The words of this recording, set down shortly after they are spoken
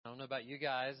know about you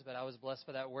guys, but I was blessed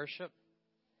by that worship.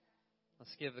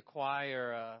 Let's give the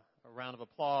choir a round of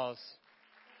applause.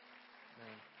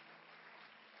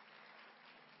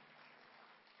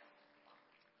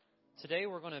 Today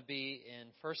we're going to be in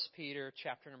 1 Peter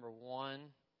chapter number 1,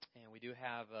 and we do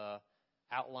have an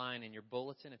outline in your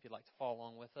bulletin if you'd like to follow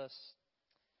along with us.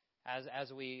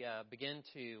 As we begin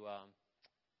to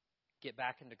get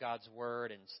back into God's Word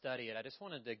and study it, I just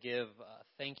wanted to give a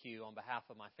thank you on behalf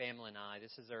of my family and I.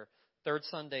 This is our third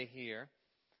Sunday here,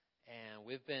 and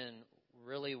we've been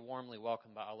really warmly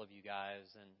welcomed by all of you guys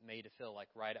and made to feel like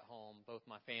right at home, both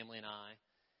my family and I.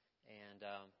 And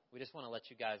we just want to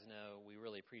let you guys know we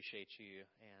really appreciate you.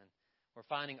 And we're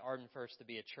finding Arden First to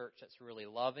be a church that's really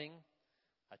loving,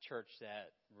 a church that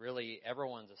really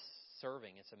everyone's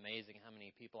serving. It's amazing how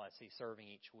many people I see serving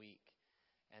each week.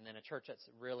 And then a church that's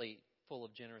really full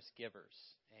of generous givers.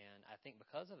 And I think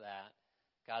because of that,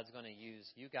 God's going to use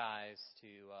you guys to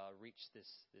reach this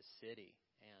city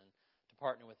and to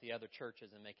partner with the other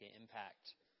churches and make an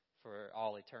impact for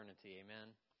all eternity.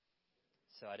 Amen.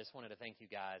 So I just wanted to thank you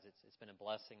guys. It's been a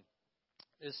blessing.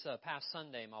 This past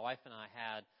Sunday, my wife and I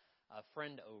had a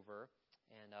friend over,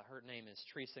 and her name is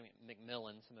Teresa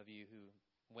McMillan. Some of you who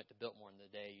went to Biltmore in the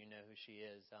day, you know who she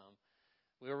is.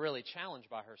 We were really challenged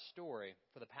by her story.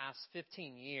 For the past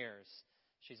 15 years,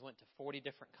 she's went to 40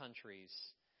 different countries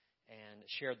and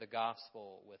shared the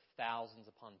gospel with thousands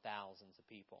upon thousands of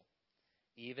people.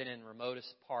 Even in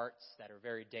remotest parts that are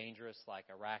very dangerous, like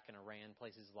Iraq and Iran,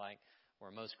 places like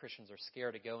where most Christians are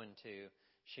scared to go into,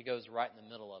 she goes right in the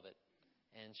middle of it.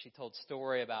 And she told a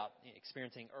story about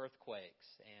experiencing earthquakes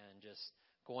and just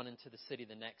going into the city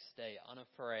the next day,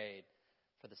 unafraid,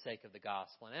 for the sake of the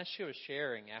gospel. And as she was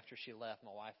sharing after she left, my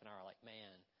wife and I were like,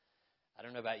 man, I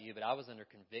don't know about you, but I was under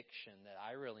conviction that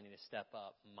I really need to step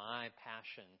up my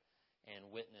passion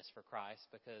and witness for Christ,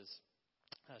 because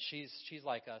she's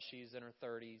like us. She's in her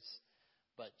 30s,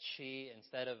 but she,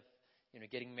 instead of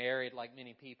getting married like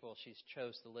many people, she's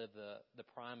chose to live the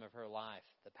prime of her life,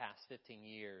 the past 15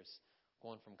 years,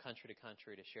 going from country to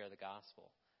country to share the gospel.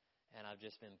 And I've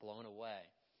just been blown away.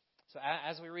 So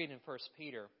as we read in 1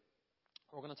 Peter,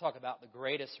 we're going to talk about the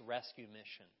greatest rescue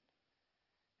mission.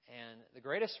 And the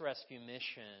greatest rescue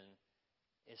mission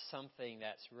is something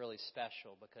that's really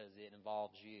special because it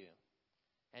involves you.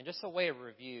 And just a way of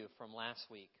review from last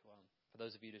week, for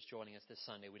those of you just joining us this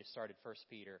Sunday, we just started 1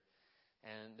 Peter.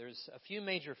 And there's a few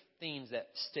major themes that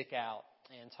stick out.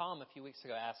 And Tom, a few weeks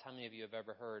ago, asked how many of you have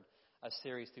ever heard a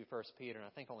series through 1 Peter. And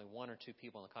I think only one or two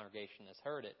people in the congregation has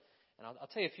heard it. And I'll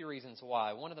tell you a few reasons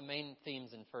why. One of the main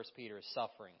themes in 1 Peter is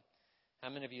suffering. How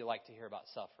many of you like to hear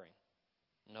about suffering?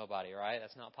 Nobody, right?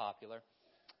 That's not popular.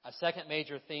 A second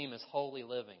major theme is holy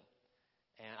living.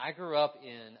 And I grew up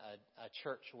in a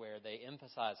church where they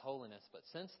emphasize holiness, but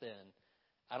since then,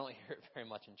 I don't hear it very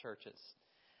much in churches.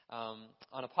 On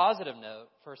a positive note,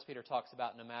 1 Peter talks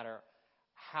about no matter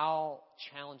how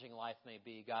challenging life may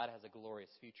be, God has a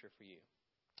glorious future for you.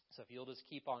 So if you'll just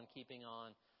keep on keeping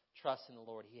on, trust in the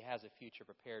Lord, He has a future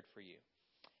prepared for you.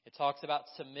 It talks about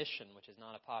submission, which is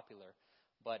not a popular,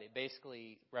 but it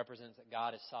basically represents that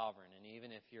God is sovereign. And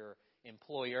even if your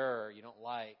employer you don't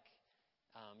like,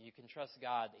 you can trust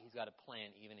God that He's got a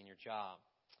plan even in your job.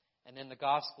 And then the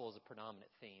gospel is a predominant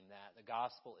theme, that the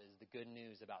gospel is the good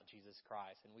news about Jesus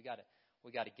Christ. And we got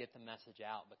to get the message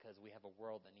out because we have a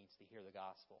world that needs to hear the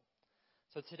gospel.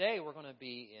 So today we're going to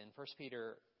be in 1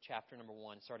 Peter chapter number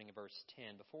 1, starting in verse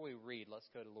 10. Before we read, let's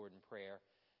go to the Lord in prayer.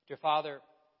 Dear Father,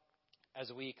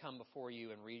 as we come before you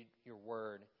and read your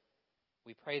word,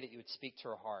 we pray that you would speak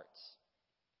to our hearts.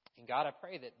 And God, I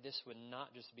pray that this would not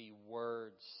just be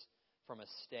words from a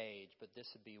stage, but this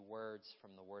would be words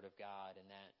from the Word of God, and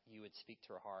that you would speak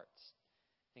to our hearts.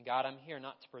 And God, I'm here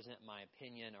not to present my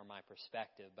opinion or my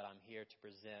perspective, but I'm here to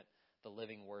present the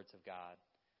living words of God.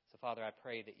 So, Father, I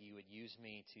pray that you would use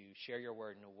me to share your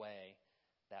word in a way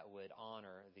that would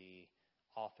honor the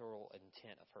authorial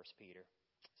intent of 1 Peter.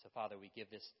 So, Father, we give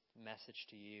this message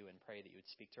to you and pray that you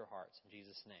would speak to our hearts. In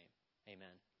Jesus' name,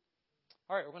 amen.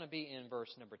 All right, we're going to be in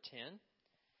verse number 10.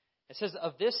 It says,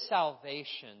 of this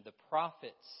salvation the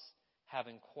prophets have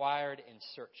inquired and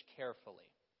searched carefully,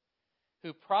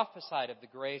 who prophesied of the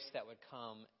grace that would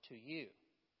come to you,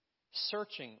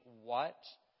 searching what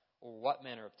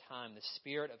manner of time the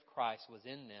Spirit of Christ was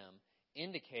in them,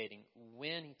 indicating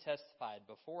when He testified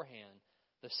beforehand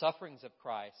the sufferings of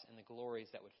Christ and the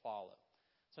glories that would follow.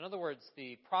 So in other words,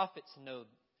 the prophets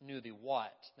knew the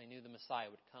what. They knew the Messiah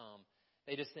would come.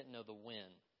 They just didn't know the when.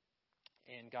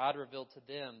 And God revealed to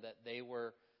them that they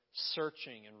were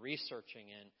searching and researching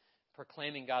and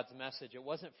proclaiming God's message. It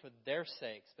wasn't for their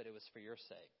sakes, but it was for your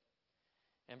sake.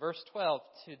 And verse 12,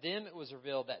 to them it was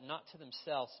revealed that not to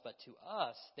themselves, but to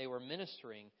us, they were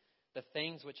ministering the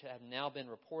things which have now been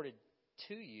reported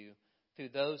to you through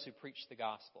those who preach the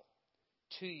gospel,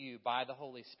 to you by the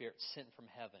Holy Spirit sent from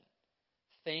heaven,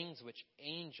 things which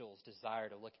angels desire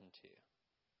to look into.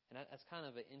 And that's kind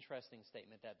of an interesting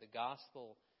statement, that the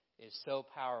gospel is so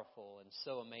powerful and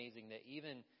so amazing that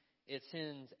even it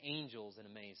sends angels in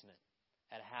amazement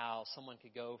at how someone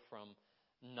could go from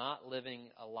not living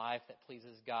a life that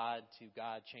pleases God to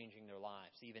God changing their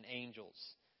lives. Even angels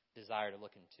desire to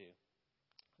look into.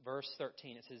 Verse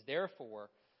 13, it says, therefore,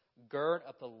 gird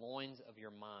up the loins of your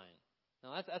mind.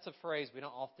 Now, that's a phrase we don't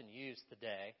often use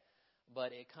today,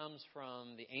 but it comes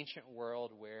from the ancient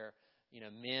world where,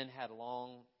 men had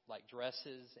long,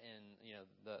 dresses and,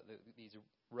 these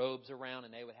robes around,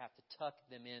 and they would have to tuck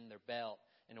them in their belt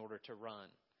in order to run.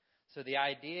 So the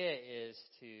idea is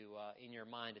to, in your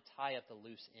mind, to tie up the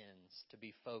loose ends, to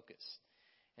be focused.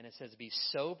 And it says, be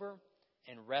sober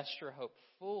and rest your hope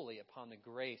fully upon the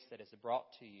grace that is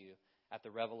brought to you at the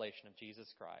revelation of Jesus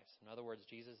Christ. In other words,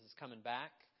 Jesus is coming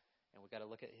back, and we've got to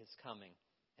look at His coming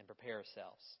and prepare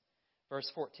ourselves.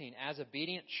 Verse 14, as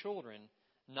obedient children,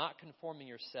 not conforming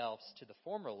yourselves to the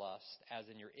former lust, as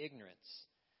in your ignorance,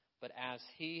 but as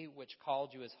He which called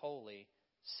you is holy,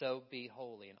 so be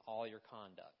holy in all your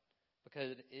conduct.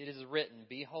 Because it is written,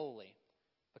 be holy,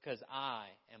 because I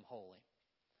am holy.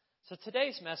 So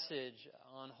today's message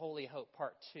on Holy Hope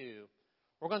Part 2,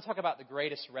 we're going to talk about the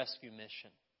greatest rescue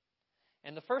mission.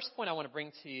 And the first point I want to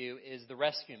bring to you is the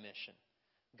rescue mission.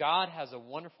 God has a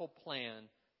wonderful plan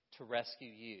to rescue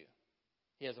you.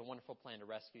 He has a wonderful plan to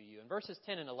rescue you. In verses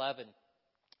 10 and 11,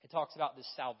 it talks about this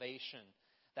salvation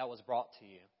that was brought to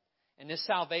you. And this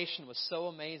salvation was so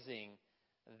amazing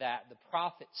that the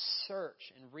prophets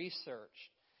searched and researched,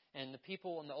 and the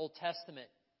people in the Old Testament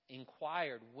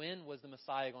inquired, when was the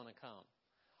Messiah going to come?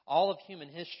 All of human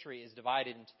history is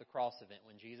divided into the cross event,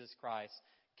 when Jesus Christ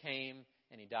came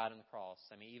and He died on the cross.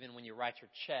 I mean, even when you write your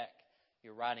check,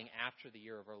 you're writing after the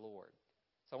year of our Lord.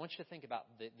 So I want you to think about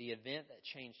the event that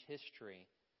changed history.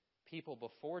 People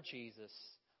before Jesus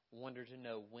wanted to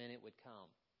know when it would come.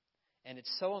 And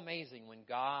it's so amazing when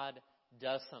God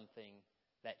does something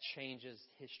that changes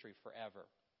history forever.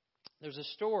 There's a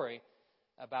story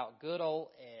about good old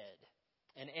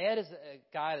Ed. And Ed is a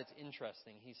guy that's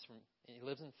interesting. He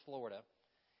lives in Florida.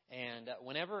 And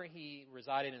whenever he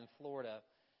resided in Florida,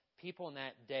 people in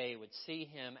that day would see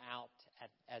him out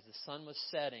as the sun was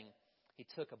setting. He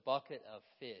took a bucket of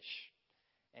fish.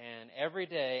 And every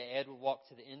day, Ed would walk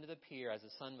to the end of the pier as the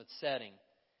sun was setting.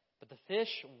 But the fish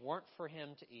weren't for him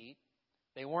to eat.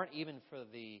 They weren't even for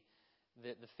the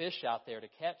fish out there to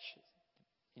catch,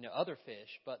 other fish.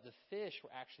 But the fish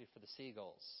were actually for the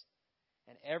seagulls.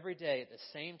 And every day at the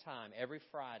same time, every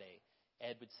Friday,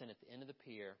 Ed would sit at the end of the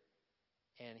pier,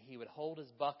 and he would hold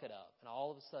his bucket up. And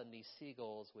all of a sudden, these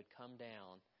seagulls would come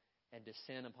down and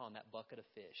descend upon that bucket of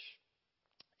fish.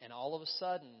 And all of a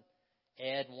sudden,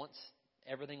 Ed, once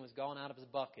everything was gone out of his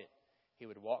bucket, he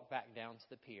would walk back down to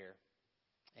the pier,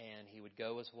 and he would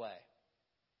go his way.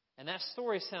 And that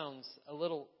story sounds a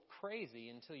little crazy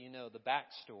until you know the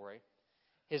backstory.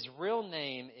 His real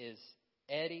name is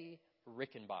Eddie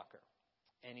Rickenbacker,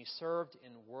 and he served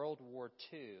in World War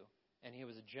II, and he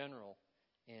was a general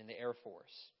in the Air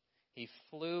Force. He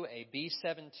flew a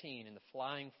B-17 in the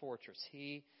Flying Fortress,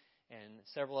 he and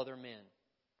several other men.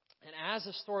 And as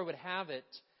the story would have it,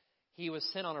 he was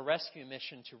sent on a rescue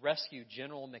mission to rescue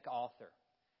General MacArthur.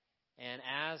 And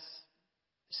as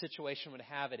the situation would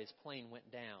have it, his plane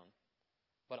went down.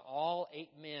 But all 8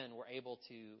 men were able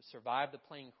to survive the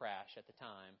plane crash at the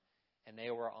time, and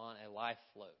they were on a life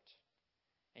float.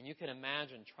 And you can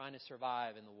imagine trying to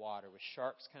survive in the water with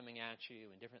sharks coming at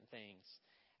you and different things.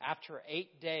 After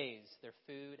 8 days, their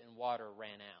food and water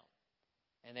ran out.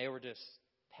 And they were just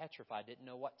petrified, didn't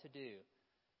know what to do.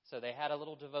 So they had a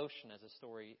little devotion, as the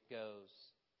story goes,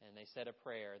 and they said a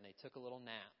prayer, and they took a little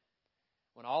nap.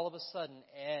 When all of a sudden,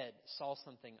 Ed saw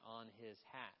something on his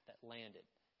hat that landed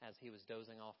as he was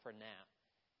dozing off for a nap.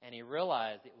 And he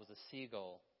realized it was a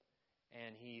seagull.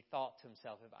 And he thought to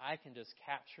himself, if I can just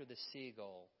capture the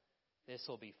seagull, this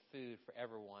will be food for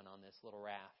everyone on this little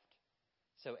raft.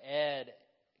 So Ed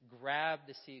grabbed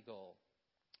the seagull,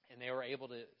 and they were able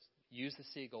to use the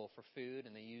seagull for food,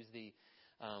 and they used the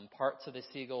parts of the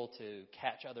seagull to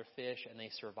catch other fish, and they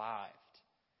survived.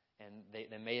 And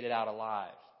they made it out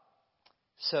alive.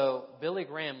 So Billy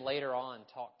Graham later on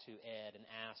talked to Ed and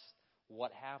asked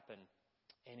what happened.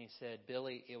 And he said,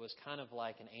 Billy, it was kind of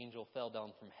like an angel fell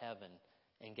down from heaven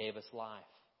and gave us life.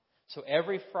 So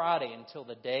every Friday until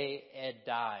the day Ed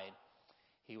died,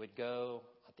 he would go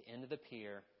at the end of the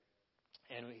pier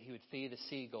And he would feed the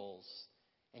seagulls.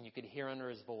 And you could hear under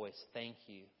his voice, thank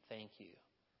you, thank you.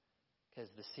 Because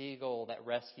the seagull that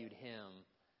rescued him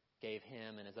gave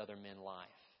him and his other men life.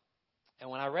 And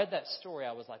when I read that story,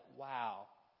 I was like, wow,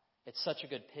 it's such a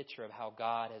good picture of how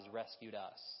God has rescued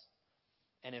us.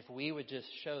 And if we would just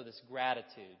show this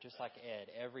gratitude, just like Ed,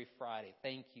 every Friday,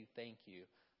 thank you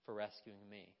for rescuing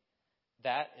me.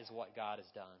 That is what God has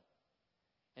done.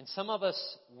 And some of us,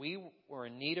 we were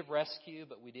in need of rescue,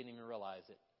 but we didn't even realize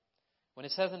it. When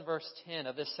it says in verse 10,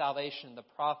 of this salvation, the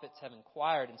prophets have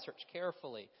inquired and searched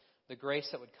carefully the grace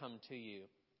that would come to you.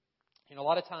 You know, a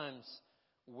lot of times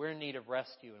we're in need of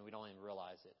rescue and we don't even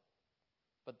realize it.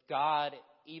 But God,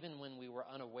 even when we were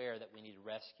unaware that we needed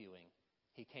rescuing,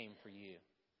 He came for you.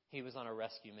 He was on a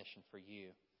rescue mission for you.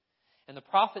 And the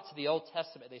prophets of the Old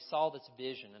Testament, they saw this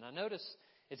vision. And I notice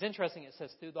it's interesting, it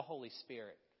says through the Holy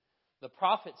Spirit. The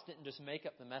prophets didn't just make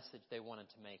up the message they wanted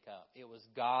to make up. It was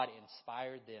God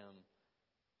inspired them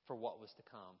for what was to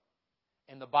come.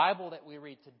 And the Bible that we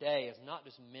read today is not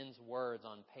just men's words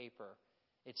on paper.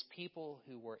 It's people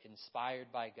who were inspired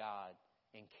by God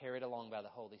and carried along by the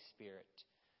Holy Spirit,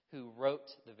 who wrote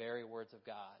the very words of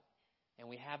God. And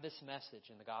we have this message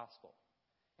in the gospel.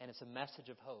 And it's a message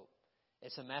of hope.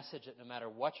 It's a message that no matter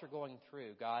what you're going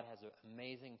through, God has an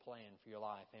amazing plan for your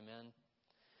life. Amen?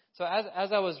 So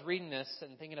as I was reading this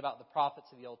and thinking about the prophets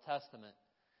of the Old Testament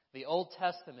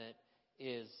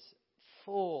is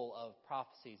full of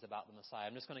prophecies about the Messiah.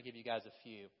 I'm just going to give you guys a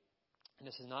few. And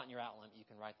this is not in your outline, but you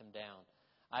can write them down.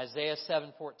 Isaiah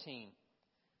 7:14.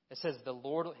 It says, the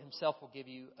Lord Himself will give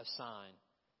you a sign.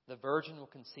 The virgin will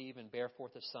conceive and bear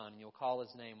forth a son, and you'll call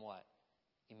His name what?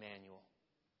 Emmanuel.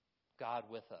 God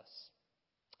with us.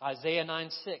 Isaiah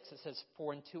 9:6. It says,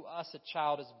 for unto us a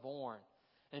child is born,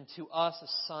 and to us a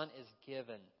son is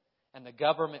given, and the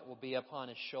government will be upon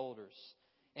His shoulders.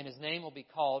 And His name will be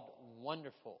called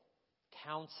Wonderful,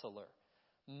 Counselor,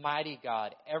 Mighty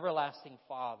God, Everlasting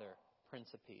Father, Prince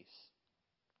of Peace.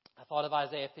 I thought of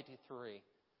Isaiah 53,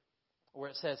 where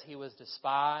it says, He was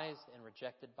despised and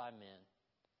rejected by men,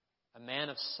 a man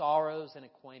of sorrows and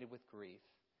acquainted with grief.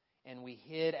 And we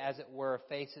hid, as it were,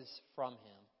 faces from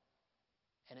Him.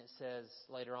 And it says,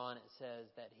 later on, it says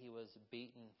that He was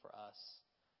beaten for us.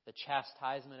 The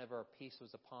chastisement of our peace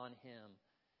was upon Him.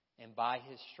 And by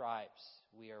His stripes,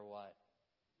 we are what?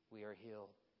 We are healed.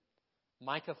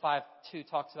 Micah 5:2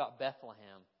 talks about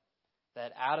Bethlehem.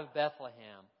 That out of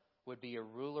Bethlehem would be a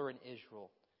ruler in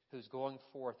Israel whose going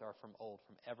forth are from old,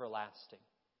 from everlasting.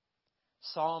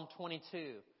 Psalm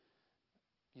 22.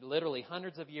 Literally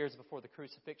hundreds of years before the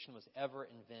crucifixion was ever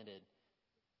invented,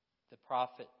 the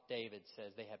prophet David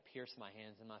says, they have pierced my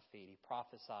hands and my feet. He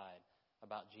prophesied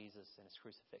about Jesus and His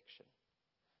crucifixion.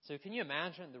 So can you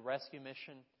imagine the rescue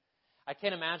mission? I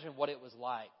can't imagine what it was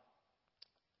like.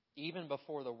 Even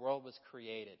before the world was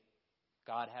created,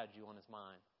 God had you on His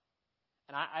mind.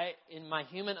 And I in my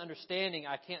human understanding,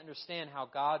 I can't understand how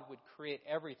God would create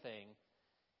everything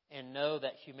and know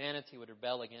that humanity would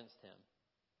rebel against Him.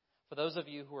 For those of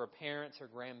you who are parents or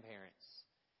grandparents,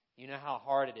 you know how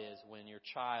hard it is when your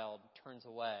child turns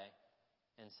away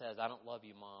and says, I don't love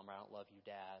you, Mom, or I don't love you,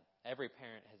 Dad. Every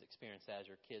parent has experienced that as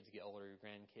your kids get older, your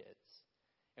grandkids.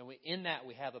 And in that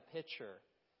we have a picture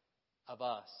of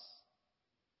us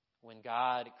when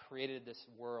God created this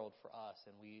world for us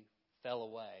and we fell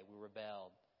away, we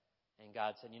rebelled. And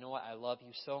God said, you know what, I love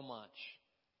you so much,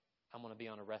 I'm going to be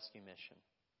on a rescue mission.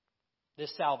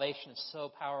 This salvation is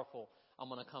so powerful, I'm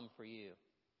going to come for you.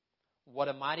 What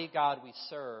a mighty God we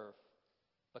serve,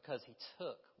 because He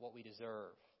took what we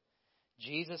deserve.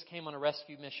 Jesus came on a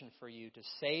rescue mission for you, to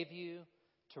save you,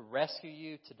 to rescue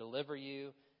you, to deliver you,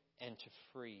 and to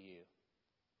free you.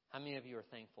 How many of you are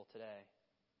thankful today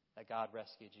that God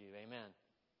rescued you? Amen.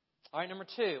 All right, number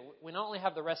 2, we not only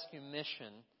have the rescue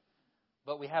mission,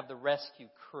 but we have the rescue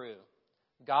crew.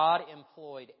 God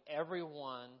employed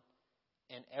everyone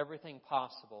and everything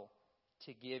possible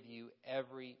to give you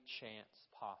every chance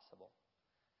possible.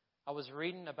 I was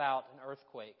reading about an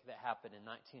earthquake that happened in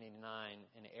 1989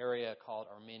 in an area called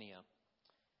Armenia.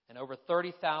 And over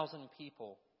 30,000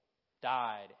 people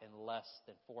died in less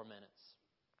than 4 minutes.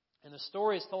 And the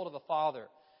story is told of a father.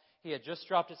 He had just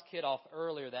dropped his kid off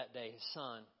earlier that day, his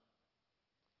son.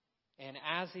 And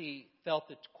as he felt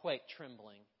the quake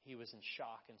trembling, he was in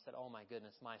shock and said, oh my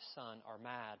goodness, my son,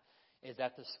 Ahmad, is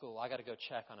at the school. I got to go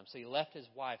check on him. So he left his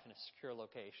wife in a secure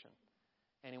location.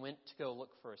 And he went to go look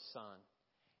for his son.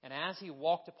 And as he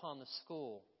walked upon the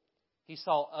school, he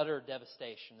saw utter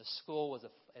devastation. The school was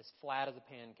as flat as a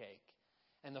pancake.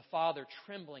 And the father,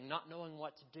 trembling, not knowing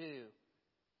what to do,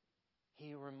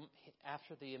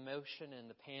 after the emotion and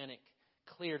the panic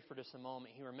cleared for just a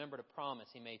moment, he remembered a promise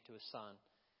he made to his son.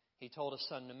 He told his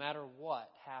son, no matter what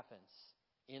happens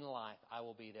in life, I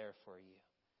will be there for you.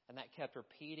 And that kept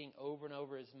repeating over and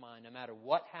over his mind, no matter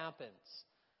what happens,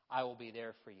 I will be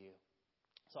there for you.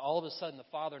 So all of a sudden, the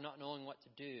father, not knowing what to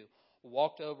do,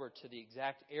 walked over to the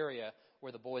exact area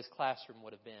where the boy's classroom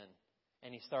would have been.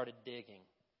 And he started digging.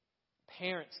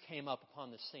 Parents came up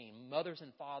upon the scene, mothers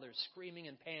and fathers screaming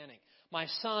in panic, my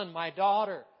son, my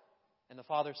daughter. And the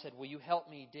father said, will you help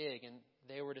me dig? And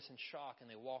they were just in shock and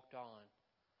they walked on.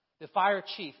 The fire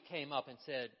chief came up and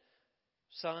said,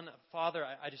 son, father,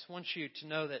 I just want you to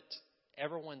know that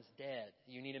everyone's dead.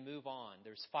 You need to move on.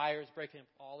 There's fires breaking up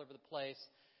all over the place.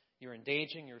 You're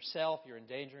endangering yourself. You're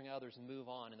endangering others. Move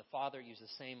on. And the father used the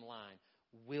same line.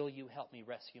 Will you help me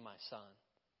rescue my son?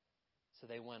 So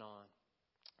they went on.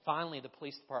 Finally, the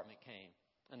police department came.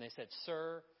 And they said,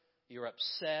 sir, you're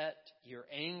upset. You're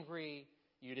angry.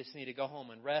 You just need to go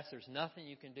home and rest. There's nothing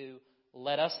you can do.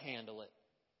 Let us handle it.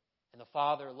 And the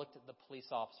father looked at the police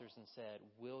officers and said,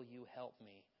 will you help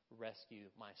me rescue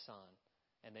my son?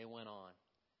 And they went on.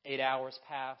 8 hours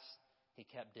passed. He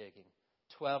kept digging.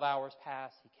 12 hours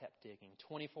passed. He kept digging.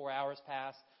 24 hours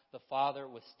passed. The father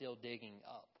was still digging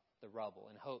up the rubble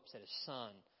in hopes that his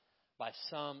son, by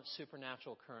some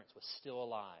supernatural occurrence, was still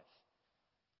alive.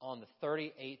 On the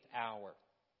 38th hour,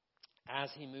 as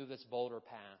he moved this boulder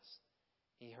past,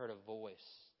 he heard a voice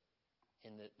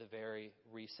in the very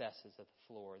recesses of the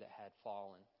floor that had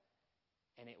fallen.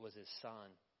 And it was his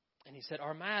son. And he said,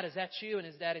 Armad, is that you? And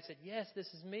his daddy said, yes, this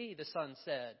is me, the son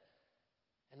said.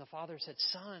 And the father said,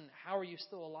 son, how are you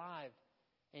still alive?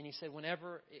 And he said,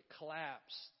 whenever it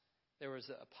collapsed, there was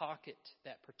a pocket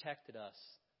that protected us.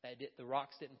 The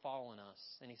rocks didn't fall on us.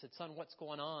 And he said, son, what's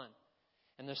going on?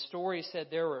 And the story said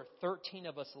there were 13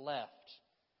 of us left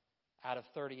out of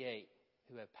 38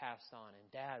 who have passed on.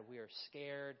 And Dad, we are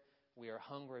scared. We are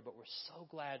hungry, but we're so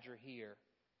glad you're here.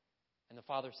 And the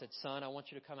father said, son, I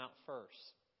want you to come out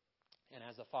first. And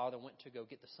as the father went to go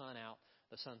get the son out,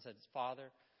 the son said,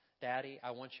 Father, Daddy,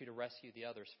 I want you to rescue the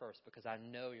others first because I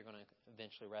know you're going to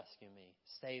eventually rescue me.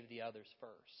 Save the others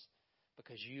first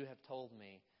because you have told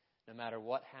me no matter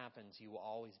what happens, you will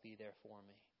always be there for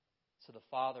me. So the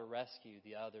father rescued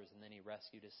the others and then he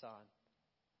rescued his son.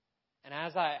 And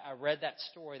as I read that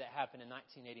story that happened in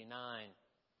 1989,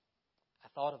 I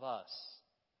thought of us.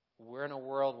 We're in a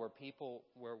world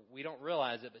where we don't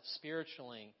realize it, but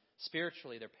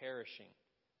spiritually they're perishing.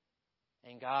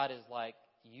 And God is like,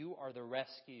 you are the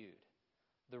rescued.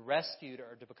 The rescued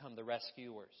are to become the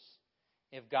rescuers.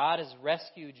 If God has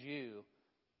rescued you,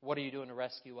 what are you doing to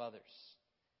rescue others?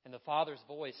 And the Father's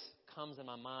voice comes in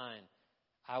my mind.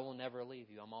 I will never leave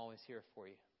you. I'm always here for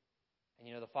you. And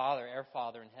you know, the Father, our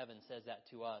Father in heaven, says that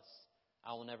to us.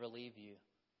 I will never leave you.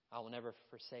 I will never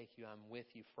forsake you. I'm with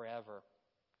you forever.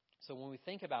 So when we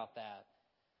think about that,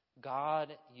 God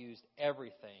used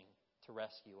everything to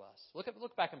rescue us.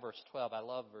 Look back in verse 12. I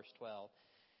love verse 12.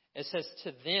 It says,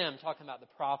 to them, talking about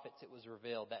the prophets, it was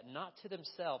revealed that not to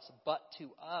themselves, but to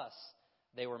us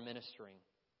they were ministering.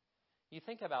 You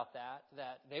think about that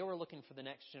they were looking for the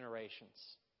next generations.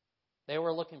 They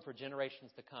were looking for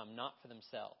generations to come, not for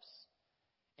themselves.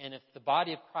 And if the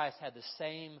body of Christ had the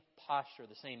same posture,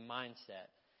 the same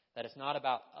mindset, that it's not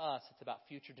about us, it's about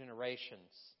future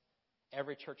generations,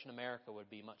 every church in America would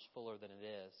be much fuller than it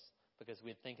is because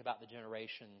we'd think about the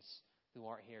generations who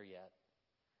aren't here yet.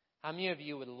 How many of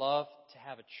you would love to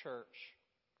have a church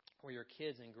where your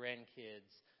kids and grandkids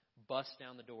bust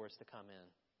down the doors to come in?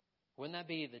 Wouldn't that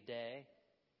be the day?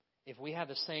 If we have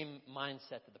the same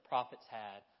mindset that the prophets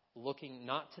had, looking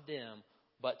not to them,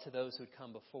 but to those who had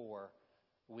come before,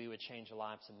 we would change the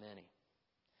lives of many.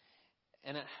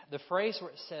 And the phrase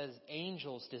where it says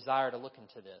angels desire to look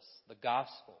into this, the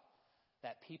gospel,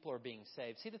 that people are being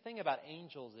saved. See, the thing about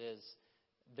angels is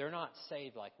they're not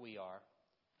saved like we are.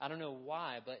 I don't know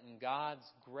why, but in God's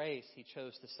grace, He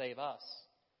chose to save us.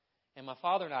 And my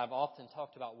father and I have often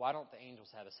talked about why don't the angels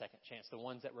have a second chance? The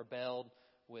ones that rebelled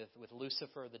with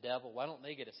Lucifer, the devil, why don't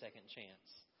they get a second chance?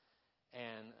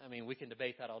 And, I mean, we can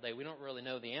debate that all day. We don't really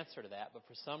know the answer to that, but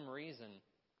for some reason,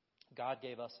 God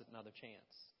gave us another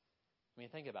chance. I mean,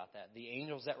 think about that. The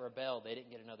angels that rebelled, they didn't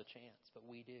get another chance, but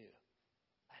we do.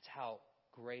 That's how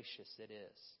gracious it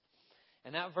is.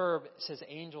 And that verb says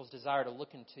angels desire to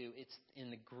look into. It's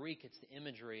in the Greek, it's the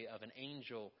imagery of an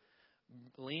angel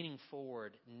leaning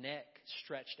forward, neck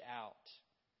stretched out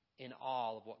in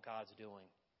awe of what God's doing.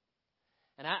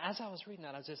 And as I was reading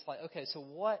that, I was just like, okay, so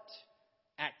what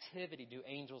activity do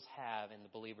angels have in the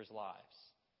believer's lives?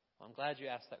 Well, I'm glad you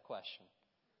asked that question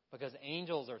because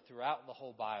angels are throughout the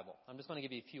whole Bible. I'm just going to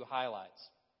give you a few highlights.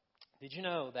 Did you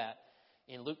know that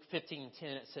In Luke 15:10,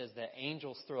 it says that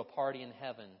angels throw a party in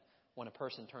heaven when a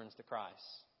person turns to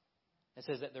Christ. It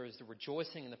says that there is the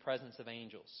rejoicing in the presence of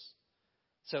angels.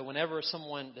 So whenever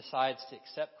someone decides to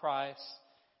accept Christ,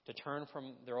 to turn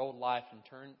from their old life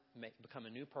and become a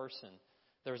new person,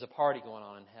 there's a party going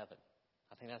on in heaven.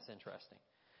 I think that's interesting.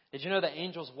 Did you know that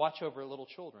angels watch over little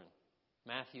children?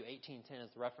 Matthew 18:10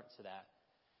 is the reference to that.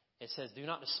 It says, "Do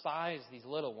not despise these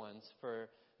little ones, for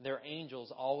their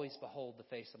angels always behold the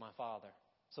face of my Father."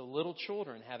 So little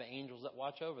children have angels that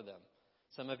watch over them.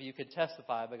 Some of you could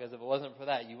testify, because if it wasn't for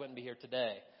that, you wouldn't be here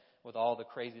today with all the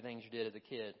crazy things you did as a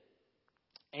kid.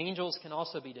 Angels can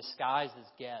also be disguised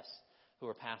as guests who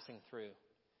are passing through.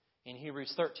 In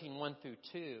Hebrews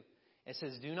 13:1-2, it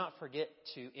says, "Do not forget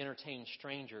to entertain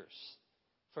strangers,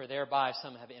 for thereby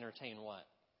some have entertained" what?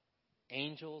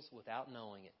 Angels without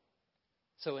knowing it.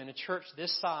 So in a church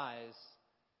this size,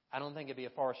 I don't think it'd be a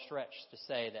far stretch to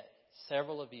say that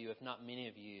several of you, if not many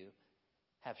of you,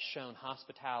 have shown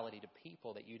hospitality to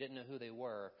people that you didn't know who they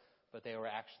were, but they were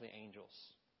actually angels.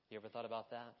 You ever thought about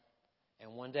that?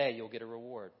 And one day you'll get a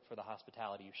reward for the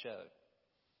hospitality you showed.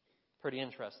 Pretty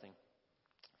interesting.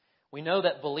 We know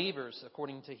that believers,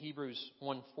 according to Hebrews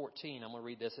 1:14, I'm going to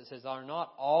read this. It says, "Are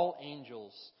not all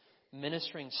angels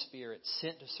ministering spirits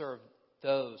sent to serve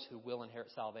those who will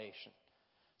inherit salvation?"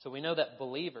 So we know that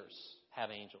believers have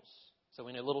angels. So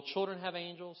we know little children have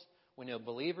angels. We know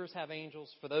believers have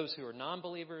angels. For those who are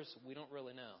non-believers, we don't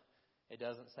really know. It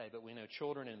doesn't say, but we know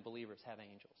children and believers have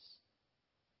angels.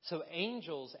 So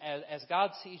angels, as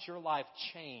God sees your life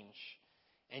change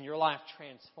and your life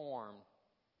transformed,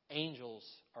 angels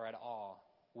are at awe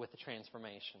with the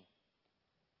transformation.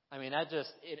 I mean,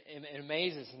 it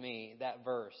amazes me, that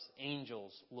verse,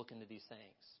 angels look into these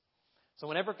things. So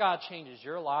whenever God changes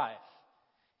your life,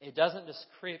 it doesn't just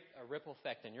create a ripple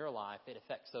effect in your life. It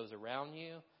affects those around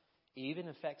you. It even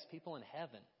affects people in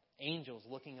heaven. Angels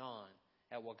looking on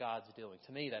at what God's doing.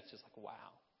 To me, that's just like,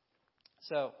 wow.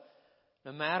 So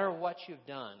no matter what you've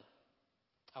done,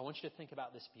 I want you to think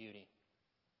about this beauty.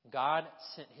 God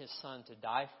sent His Son to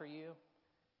die for you.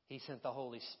 He sent the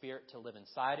Holy Spirit to live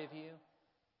inside of you.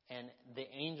 And the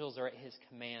angels are at His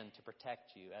command to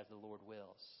protect you as the Lord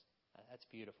wills. That's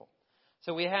beautiful.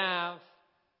 So we have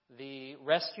the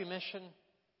rescue mission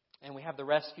and we have the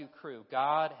rescue crew.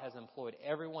 God has employed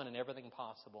everyone and everything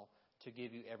possible to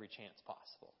give you every chance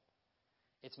possible.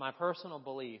 It's my personal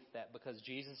belief that because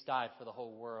Jesus died for the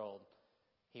whole world,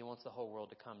 He wants the whole world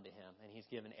to come to Him. And He's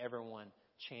given everyone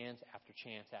chance after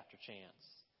chance after chance.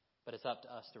 But it's up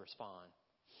to us to respond.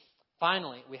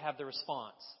 Finally, we have the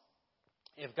response.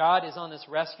 If God is on this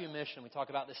rescue mission, we talk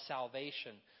about this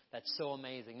salvation that's so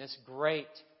amazing, this great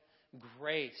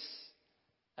grace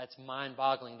that's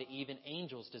mind-boggling that even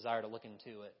angels desire to look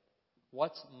into it.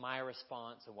 What's my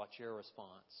response and what's your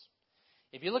response?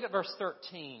 If you look at verse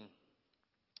 13,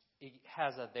 it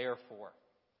has a therefore.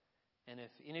 And if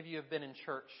any of you have been in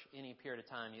church any period of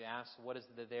time, you ask, what is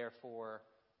the therefore?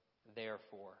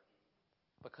 Therefore.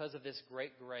 Because of this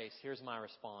great grace, here's my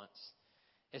response.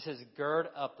 It says, gird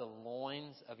up the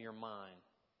loins of your mind.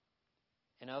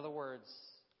 In other words,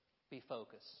 be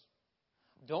focused.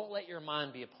 Don't let your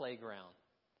mind be a playground.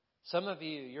 Some of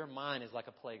you, your mind is like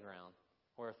a playground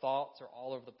where thoughts are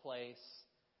all over the place.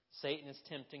 Satan is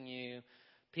tempting you.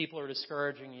 People are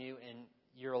discouraging you, and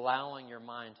you're allowing your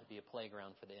mind to be a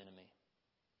playground for the enemy.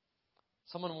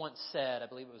 Someone once said, I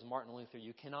believe it was Martin Luther,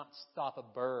 you cannot stop a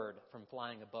bird from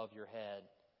flying above your head,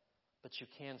 but you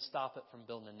can stop it from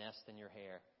building a nest in your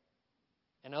hair.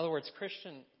 In other words,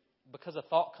 Christian, because a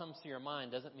thought comes to your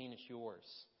mind doesn't mean it's yours.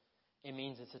 It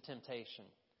means it's a temptation.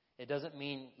 It doesn't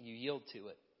mean you yield to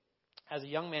it. As a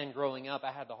young man growing up,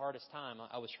 I had the hardest time.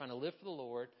 I was trying to live for the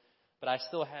Lord, but I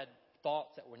still had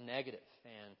thoughts that were negative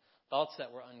and thoughts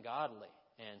that were ungodly.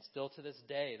 And still to this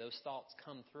day, those thoughts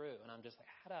come through. And I'm just like,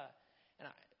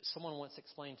 someone once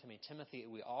explained to me, Timothy,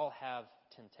 we all have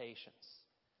temptations,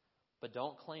 but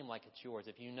don't claim like it's yours.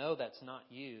 If you know that's not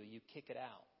you, you kick it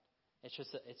out. It's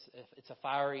just it's a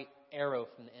fiery arrow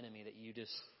from the enemy that you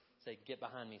just say, get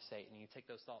behind me, Satan. You take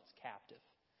those thoughts captive.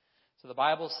 So the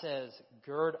Bible says,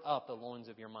 gird up the loins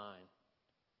of your mind.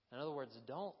 In other words,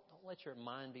 don't let your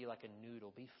mind be like a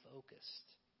noodle. Be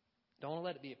focused. Don't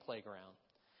let it be a playground.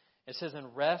 It says,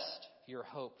 and rest your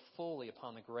hope fully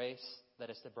upon the grace that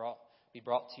is to be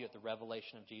brought to you at the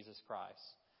revelation of Jesus Christ.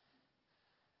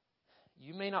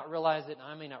 You may not realize it, and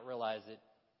I may not realize it,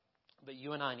 but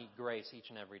you and I need grace each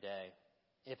and every day.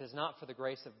 If it's not for the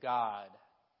grace of God,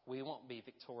 we won't be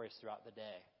victorious throughout the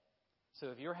day. So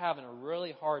if you're having a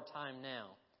really hard time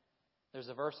now, there's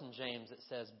a verse in James that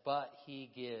says, but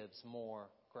He gives more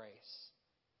grace.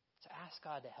 So ask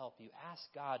God to help you. Ask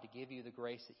God to give you the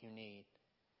grace that you need.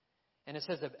 And it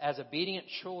says, as obedient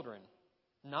children,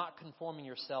 not conforming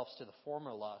yourselves to the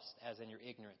former lust as in your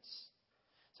ignorance.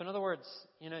 So in other words,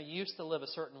 you used to live a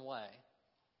certain way.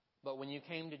 But when you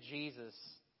came to Jesus,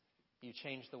 you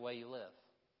changed the way you live.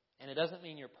 And it doesn't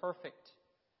mean you're perfect.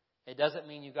 It doesn't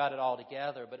mean you got it all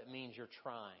together, but it means you're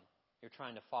trying. You're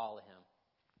trying to follow Him.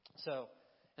 So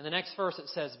in the next verse it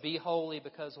says, be holy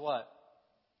because what?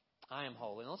 I am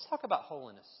holy. Now let's talk about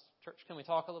holiness. Church, can we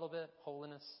talk a little bit?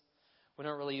 Holiness. We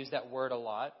don't really use that word a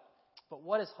lot. But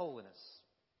what is holiness?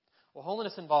 Well,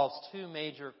 holiness involves two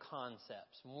major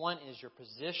concepts. One is your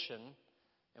position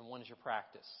and one is your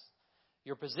practice.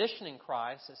 Your position in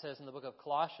Christ, it says in the book of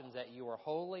Colossians that you are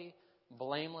holy,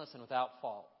 blameless, and without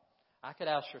fault. I could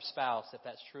ask your spouse if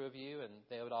that's true of you, and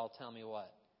they would all tell me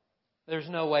what? There's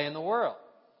no way in the world.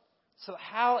 So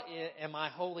how am I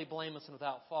holy, blameless, and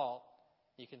without fault?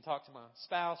 You can talk to my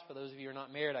spouse. For those of you who are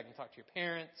not married, I can talk to your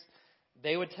parents.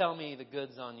 They would tell me the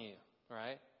good's on you,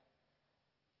 right?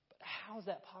 But how is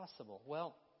that possible?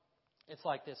 Well, it's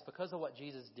like this. Because of what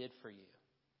Jesus did for you,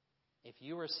 if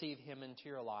you receive Him into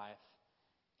your life,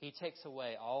 He takes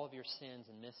away all of your sins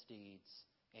and misdeeds,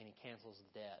 and He cancels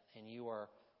the debt, and you are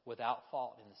without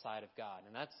fault in the sight of God.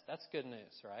 And that's good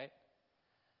news, right?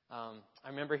 I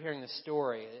remember hearing this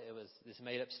story. It was this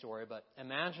made-up story, but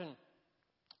imagine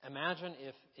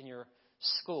if in your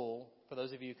school, for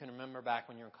those of you who can remember back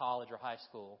when you were in college or high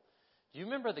school, do you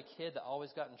remember the kid that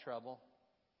always got in trouble?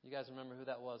 You guys remember who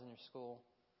that was in your school?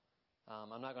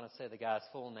 I'm not going to say the guy's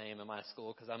full name in my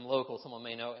school because I'm local. Someone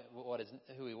may know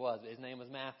who he was. His name was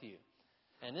Matthew.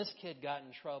 And this kid got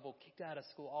in trouble, kicked out of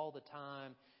school all the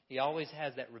time. He always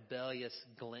has that rebellious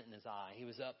glint in his eye. He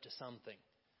was up to something.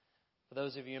 For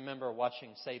those of you who remember watching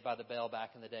Saved by the Bell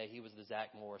back in the day, he was the Zach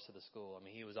Morris of the school. I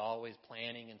mean, he was always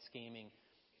planning and scheming.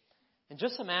 And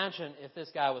just imagine if this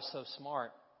guy was so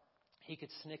smart, he could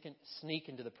sneak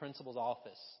into the principal's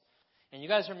office. And you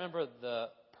guys remember the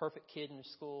perfect kid in your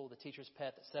school, the teacher's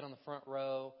pet that sat on the front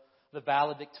row, the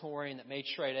valedictorian that made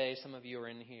straight A's. Some of you are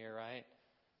in here, right?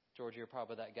 George, you're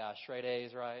probably that guy. Straight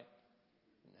A's, right?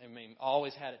 I mean,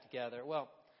 always had it together. Well,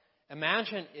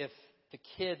 imagine if the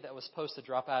kid that was supposed to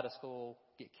drop out of school,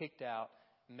 get kicked out,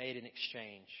 made an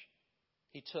exchange.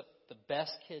 He took the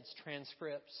best kid's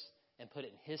transcripts and put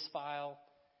it in his file,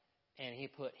 and he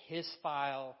put his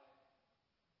file,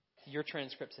 your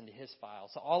transcripts into his file.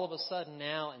 So all of a sudden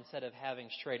now, instead of having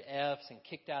straight F's and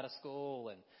kicked out of school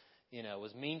and,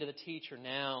 was mean to the teacher,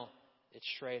 now it's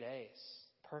straight A's,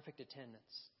 perfect attendance.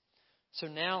 So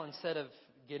now instead of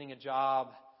getting a job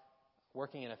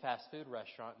working in a fast food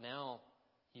restaurant, now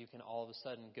you can all of a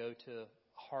sudden go to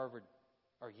Harvard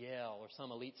or Yale or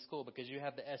some elite school because you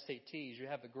have the SATs, you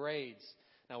have the grades.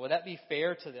 Now, would that be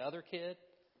fair to the other kid?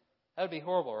 That would be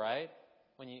horrible, right?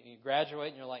 When you graduate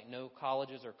and you're like, no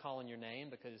colleges are calling your name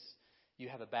because you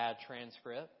have a bad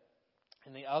transcript.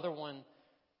 And the other one,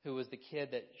 who was the kid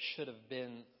that should have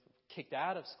been kicked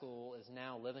out of school, is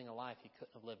now living a life he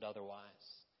couldn't have lived otherwise.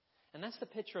 And that's the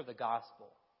picture of the gospel.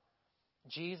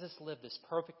 Jesus lived this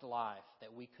perfect life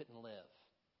that we couldn't live.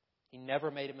 He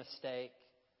never made a mistake.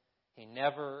 He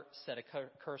never said a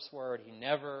curse word. He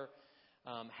never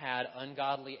had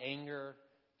ungodly anger.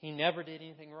 He never did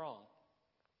anything wrong.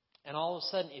 And all of a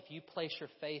sudden, if you place your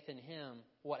faith in Him,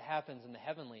 what happens in the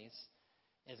heavenlies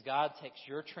is God takes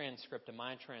your transcript and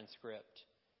my transcript,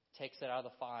 takes it out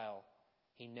of the file,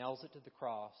 He nails it to the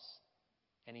cross,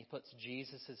 and He puts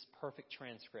Jesus' perfect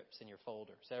transcripts in your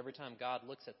folder. So every time God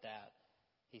looks at that,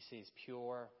 He sees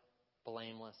pure,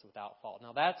 blameless, without fault.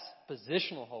 Now that's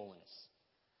positional holiness.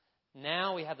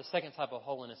 Now we have the second type of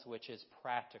holiness, which is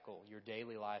practical, your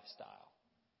daily lifestyle.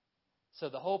 So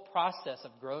the whole process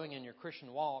of growing in your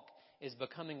Christian walk is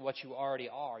becoming what you already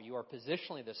are. You are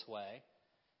positionally this way,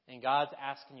 and God's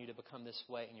asking you to become this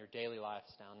way in your daily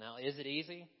lifestyle. Now, is it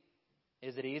easy?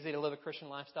 Is it easy to live a Christian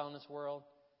lifestyle in this world?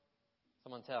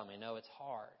 Someone tell me, no, it's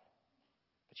hard.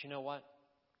 But you know what?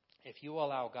 If you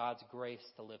allow God's grace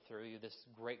to live through you, this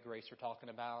great grace we're talking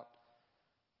about,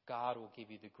 God will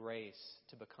give you the grace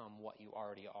to become what you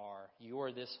already are. You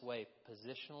are this way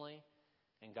positionally,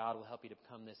 and God will help you to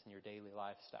become this in your daily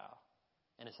lifestyle.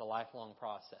 And it's a lifelong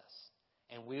process.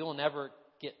 And we will never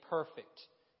get perfect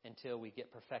until we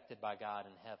get perfected by God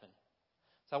in heaven.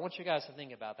 So I want you guys to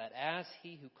think about that. As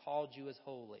He who called you is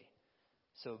holy,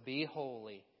 so be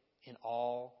holy in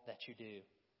all that you do.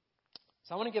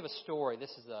 So I want to give a story.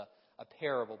 This is a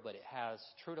parable, but it has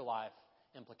true-to-life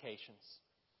implications.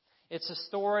 It's a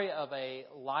story of a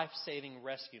life-saving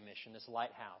rescue mission, this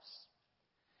lighthouse.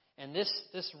 And this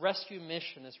rescue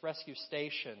mission, this rescue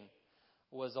station,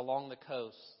 was along the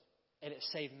coast. and it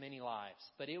saved many lives.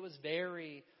 But it was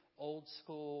very old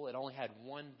school. It only had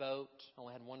one boat,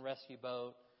 only had one rescue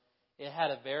boat. It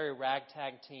had a very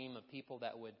ragtag team of people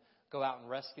that would go out and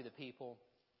rescue the people.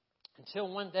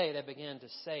 Until one day they began to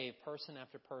save person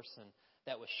after person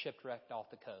that was shipwrecked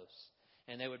off the coast.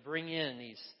 And they would bring in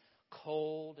these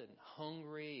cold and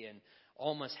hungry and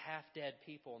almost half-dead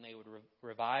people, and they would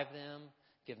revive them,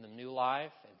 give them new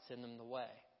life, and send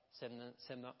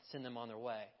them send them on their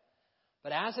way.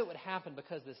 But as it would happen,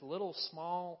 because this little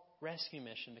small rescue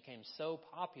mission became so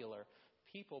popular,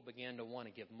 people began to want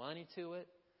to give money to it.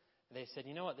 They said,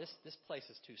 you know what, this place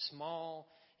is too small.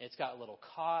 It's got little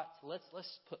cots. Let's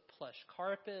put plush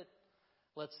carpet.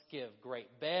 Let's give great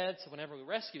beds. So whenever we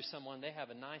rescue someone, they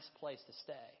have a nice place to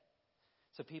stay.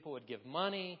 So people would give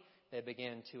money. They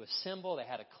began to assemble. They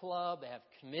had a club. They had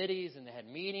committees, and they had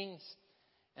meetings.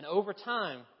 And over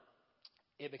time,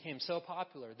 it became so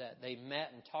popular that they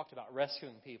met and talked about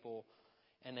rescuing people,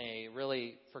 and they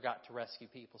really forgot to rescue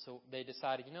people. So they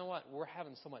decided, you know what, we're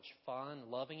having so much fun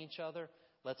loving each other.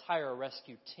 Let's hire a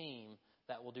rescue team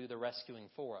that will do the rescuing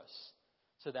for us.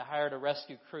 So they hired a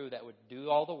rescue crew that would do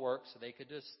all the work so they could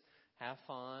just have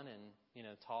fun and,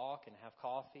 talk and have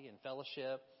coffee and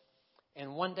fellowship.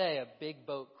 And one day a big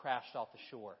boat crashed off the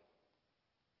shore.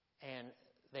 And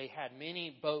they had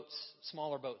many boats,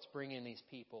 smaller boats, bring in these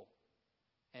people.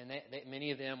 And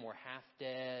many of them were half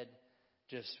dead,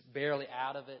 just barely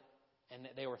out of it. And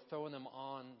they were throwing them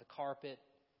on the carpet.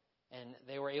 And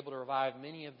they were able to revive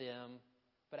many of them.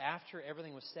 But after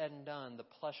everything was said and done, the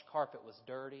plush carpet was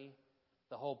dirty.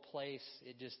 The whole place,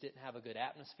 it just didn't have a good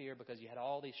atmosphere because you had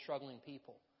all these struggling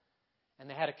people. And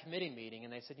they had a committee meeting,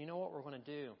 and they said, you know what we're going to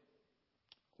do?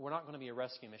 We're not going to be a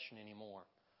rescue mission anymore.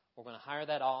 We're going to hire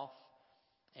that off,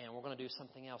 and we're going to do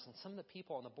something else. And some of the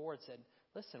people on the board said,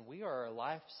 listen, we are a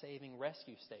life-saving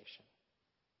rescue station.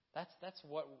 That's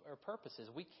what our purpose is.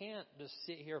 We can't just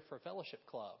sit here for a fellowship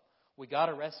club. We got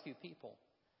to rescue people.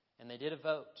 And they did a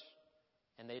vote.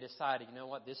 And they decided, you know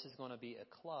what, this is going to be a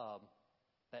club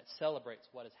that celebrates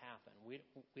what has happened.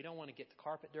 We don't want to get the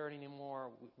carpet dirty anymore.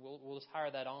 We'll just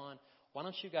hire that on. Why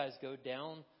don't you guys go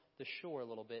down the shore a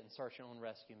little bit and start your own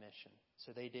rescue mission?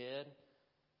 So they did,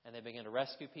 and they began to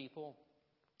rescue people.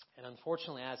 And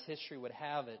unfortunately, as history would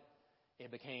have it, it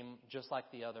became just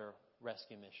like the other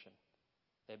rescue mission.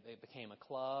 It became a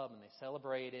club, and they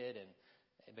celebrated, and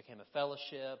it became a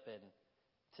fellowship.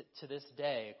 And to this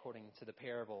day, according to the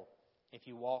parable, if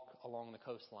you walk along the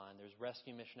coastline, there's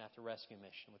rescue mission after rescue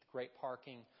mission with great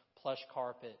parking, plush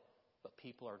carpet, but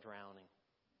people are drowning.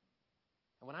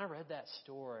 And when I read that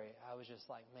story, I was just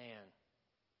like, man,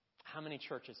 how many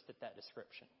churches fit that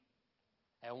description?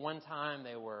 At one time,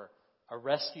 they were a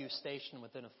rescue station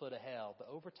within a foot of hell. But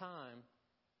over time,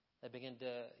 they began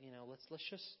to, let's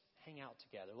just hang out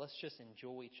together. Let's just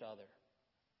enjoy each other.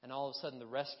 And all of a sudden, the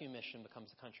rescue mission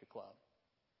becomes a country club.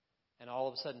 And all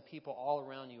of a sudden, people all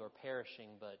around you are perishing,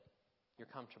 but you're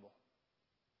comfortable.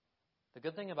 The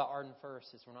good thing about Arden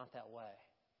First is we're not that way.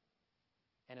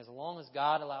 And as long as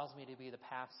God allows me to be the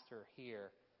pastor here,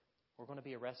 we're going to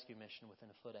be a rescue mission within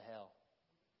a foot of hell.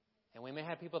 And we may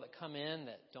have people that come in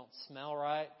that don't smell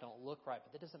right, don't look right,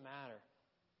 but that doesn't matter.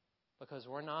 Because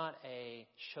we're not a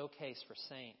showcase for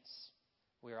saints.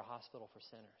 We are a hospital for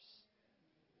sinners.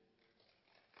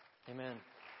 Amen.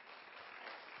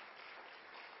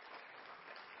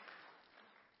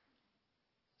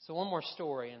 So one more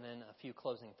story and then a few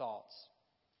closing thoughts.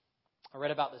 I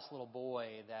read about this little boy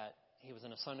that he was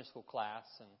in a Sunday school class,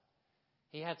 and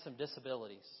he had some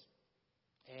disabilities.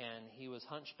 And he was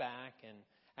hunchback, and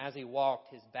as he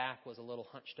walked, his back was a little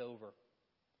hunched over.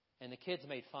 And the kids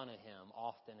made fun of him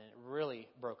often, and it really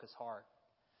broke his heart.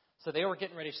 So they were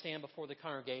getting ready to stand before the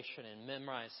congregation and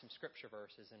memorize some scripture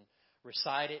verses and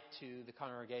recite it to the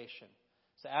congregation.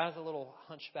 So as the little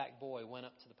hunchback boy went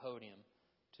up to the podium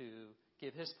to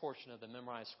give his portion of the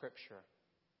memorized scripture,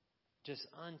 just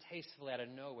untastefully out of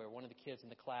nowhere, one of the kids in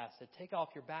the class said, "Take off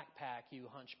your backpack, you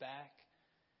hunchback."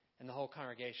 And the whole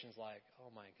congregation's like, oh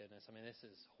my goodness, this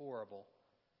is horrible.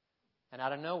 And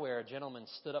out of nowhere, a gentleman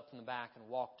stood up from the back and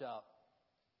walked up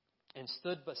and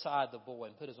stood beside the boy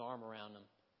and put his arm around him.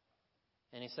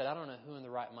 And he said, "I don't know who in the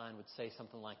right mind would say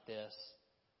something like this,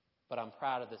 but I'm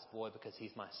proud of this boy because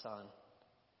he's my son."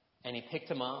 And he picked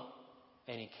him up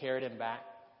and he carried him back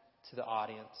to the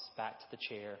audience, back to the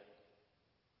chair.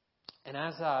 And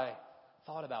as I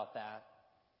thought about that,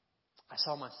 I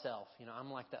saw myself.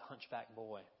 I'm like that hunchback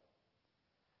boy.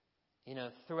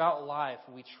 Throughout life,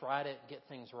 we try to get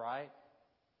things right,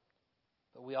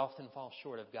 but we often fall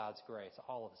short of God's grace.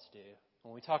 All of us do.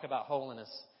 When we talk about holiness,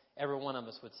 every one of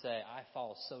us would say, "I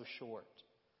fall so short."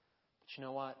 But you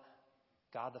know what?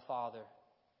 God the Father,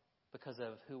 because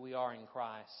of who we are in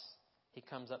Christ, He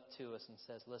comes up to us and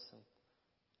says, listen,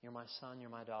 you're my son, you're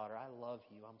my daughter. I love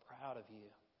you. I'm proud of you.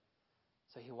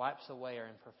 So He wipes away our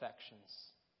imperfections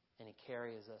and He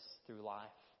carries us through life.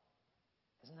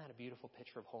 Isn't that a beautiful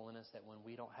picture of holiness, that when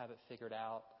we don't have it figured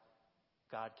out,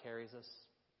 God carries us?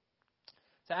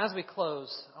 So as we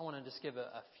close, I want to just give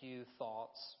a few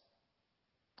thoughts.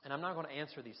 And I'm not going to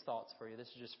answer these thoughts for you. This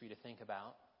is just for you to think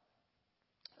about.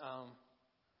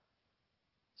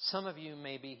 Some of you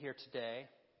may be here today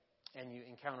and you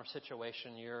encounter a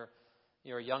situation. You're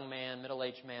a young man,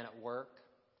 middle-aged man at work.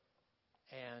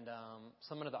 And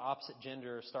someone of the opposite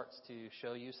gender starts to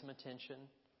show you some attention.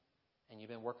 And you've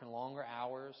been working longer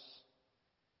hours.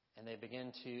 And they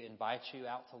begin to invite you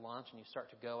out to lunch. And you start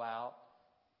to go out.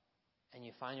 And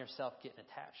you find yourself getting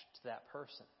attached to that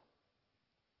person.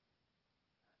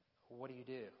 What do you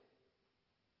do?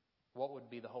 What would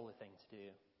be the holy thing to do?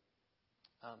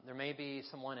 There may be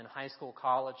someone in high school,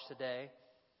 college today,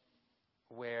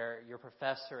 where your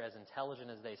professor, as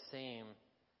intelligent as they seem,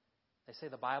 they say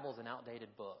the Bible is an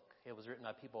outdated book. It was written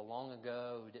by people long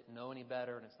ago who didn't know any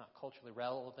better, and it's not culturally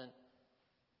relevant.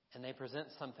 And they present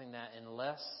something that,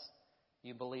 unless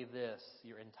you believe this,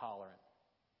 you're intolerant.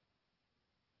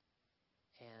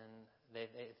 And they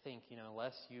think,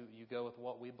 unless you go with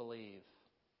what we believe,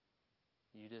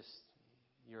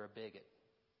 you're a bigot.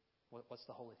 What's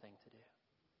the holy thing to do?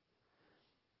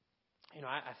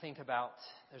 I think about,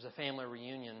 there's a family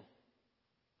reunion.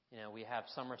 We have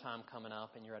summertime coming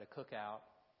up and you're at a cookout.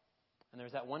 And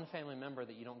there's that one family member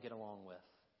that you don't get along with.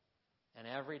 And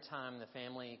every time the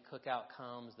family cookout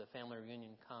comes, the family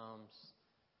reunion comes,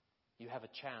 you have a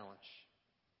challenge.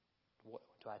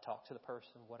 Do I talk to the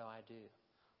person? What do I do?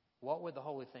 What would the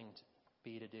holy thing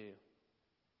be to do?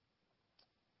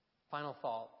 Final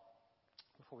thought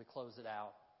before we close it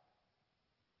out.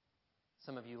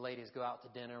 Some of you ladies go out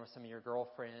to dinner with some of your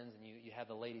girlfriends and you have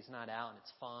the ladies' night out and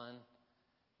it's fun.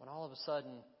 When all of a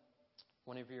sudden,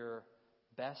 one of your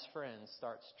best friends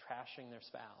starts trashing their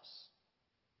spouse.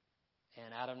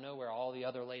 And out of nowhere, all the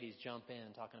other ladies jump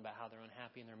in talking about how they're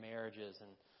unhappy in their marriages. And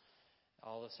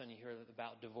all of a sudden you hear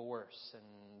about divorce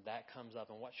and that comes up.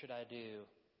 And what should I do?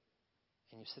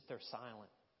 And you sit there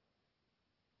silent.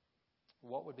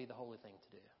 What would be the holy thing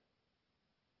to do?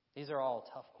 These are all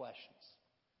tough questions.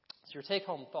 So your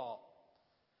take-home thought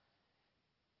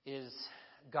is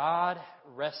God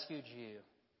rescued you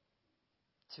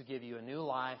to give you a new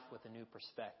life with a new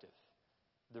perspective.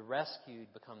 The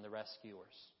rescued become the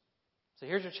rescuers. So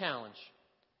here's your challenge.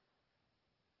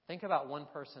 Think about one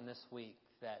person this week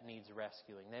that needs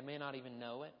rescuing. They may not even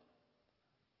know it,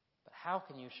 but how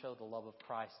can you show the love of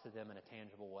Christ to them in a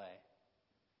tangible way?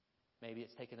 Maybe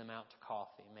it's taking them out to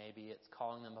coffee. Maybe it's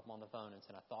calling them up on the phone and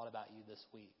saying, I thought about you this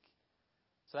week.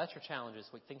 So that's your challenge this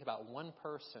week. Think about one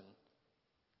person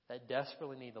that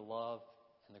desperately need the love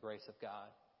and the grace of God.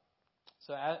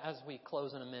 So as we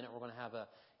close in a minute, we're going to have a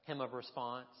hymn of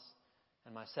response.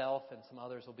 And myself and some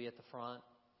others will be at the front.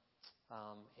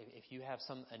 If you have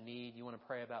a need you want to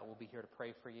pray about, we'll be here to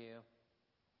pray for you.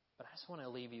 But I just want to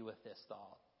leave you with this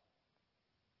thought.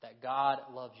 That God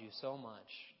loves you so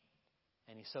much.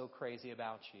 And He's so crazy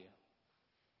about you.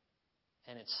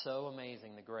 And it's so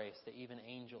amazing, the grace, that even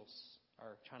angels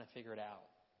are trying to figure it out.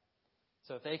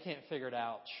 So if they can't figure it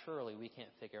out, surely we can't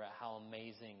figure out how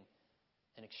amazing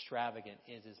and extravagant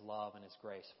is His love and His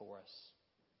grace for us.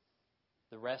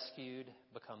 The rescued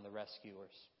become the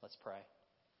rescuers. Let's pray.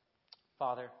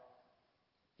 Father,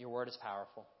 Your word is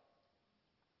powerful.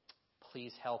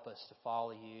 Please help us to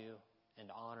follow You and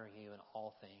to honor You in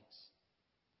all things.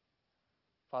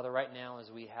 Father, right now as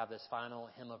we have this final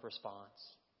hymn of response,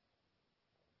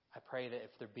 I pray that if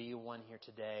there be one here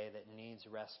today that needs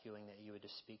rescuing, that You would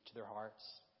just speak to their hearts.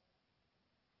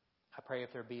 I pray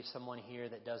if there be someone here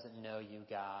that doesn't know You,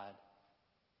 God,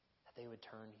 that they would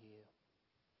turn to You.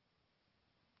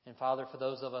 And Father, for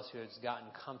those of us who have gotten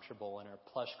comfortable in our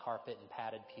plush carpet and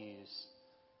padded pews,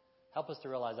 help us to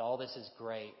realize all this is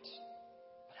great,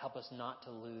 but help us not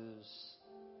to lose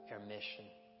our mission.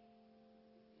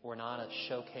 We're not a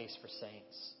showcase for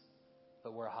saints,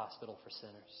 but we're a hospital for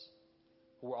sinners.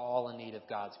 We're all in need of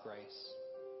God's grace.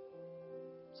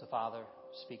 So, Father,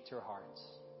 speak to our hearts.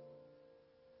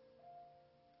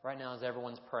 Right now, as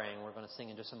everyone's praying, we're going to sing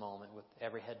in just a moment with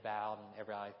every head bowed and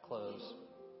every eye closed.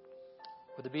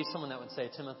 Would there be someone that would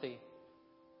say, Timothy,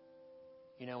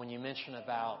 when you mention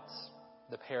about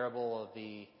the parable of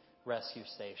the rescue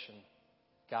station,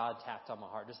 God tapped on my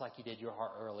heart, just like He did your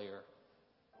heart earlier.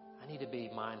 I need to be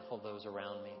mindful of those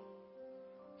around me.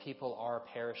 People are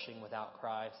perishing without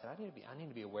Christ, and I need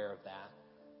to be aware of that.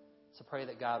 So pray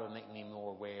that God would make me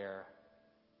more aware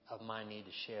of my need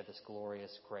to share this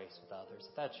glorious grace with others.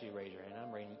 If that's you, raise your hand.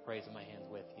 I'm raising my hands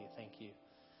with you. Thank you.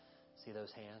 See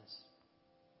those hands?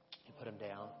 You put them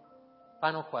down.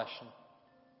 Final question.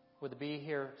 Would there be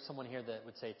someone here that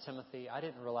would say, Timothy, I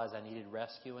didn't realize I needed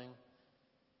rescuing,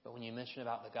 but when you mentioned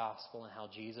about the gospel and how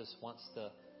Jesus wants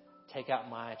to take out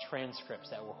my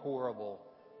transcripts that were horrible,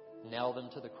 nail them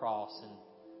to the cross, and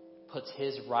puts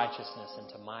His righteousness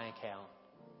into my account,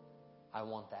 I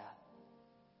want that.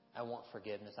 I want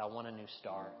forgiveness. I want a new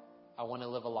start. I want to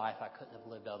live a life I couldn't have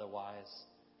lived otherwise.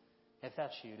 If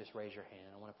that's you, just raise your hand.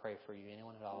 I want to pray for you.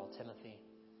 Anyone at all? Timothy,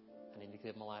 I need to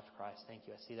give my life to Christ. Thank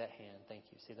you. I see that hand. Thank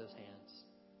you. See those hands.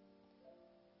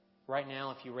 Right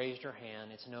now, if you raised your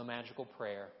hand, it's no magical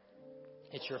prayer.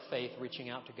 It's your faith reaching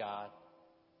out to God.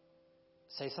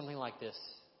 Say something like this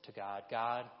to God.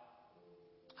 God,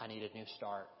 I need a new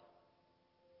start.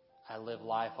 I live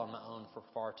life on my own for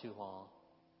far too long.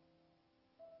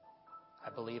 I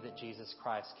believe that Jesus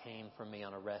Christ came for me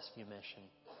on a rescue mission.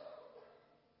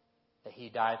 That He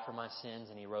died for my sins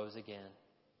and He rose again.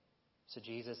 So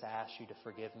Jesus, I ask you to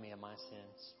forgive me of my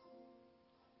sins.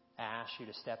 I ask you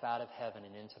to step out of heaven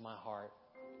and into my heart.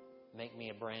 Make me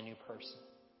a brand new person.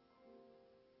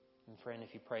 And friend,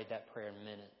 if you prayed that prayer in a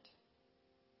minute,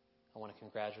 I want to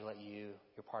congratulate you.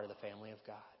 You're part of the family of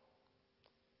God.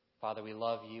 Father, we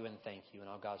love you and thank you. And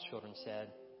all God's children said,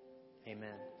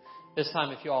 amen. This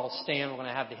time, if you all stand, we're going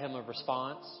to have the hymn of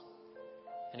response.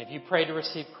 And if you pray to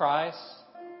receive Christ,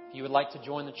 if you would like to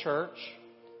join the church,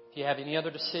 if you have any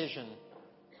other decision,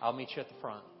 I'll meet you at the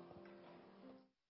front.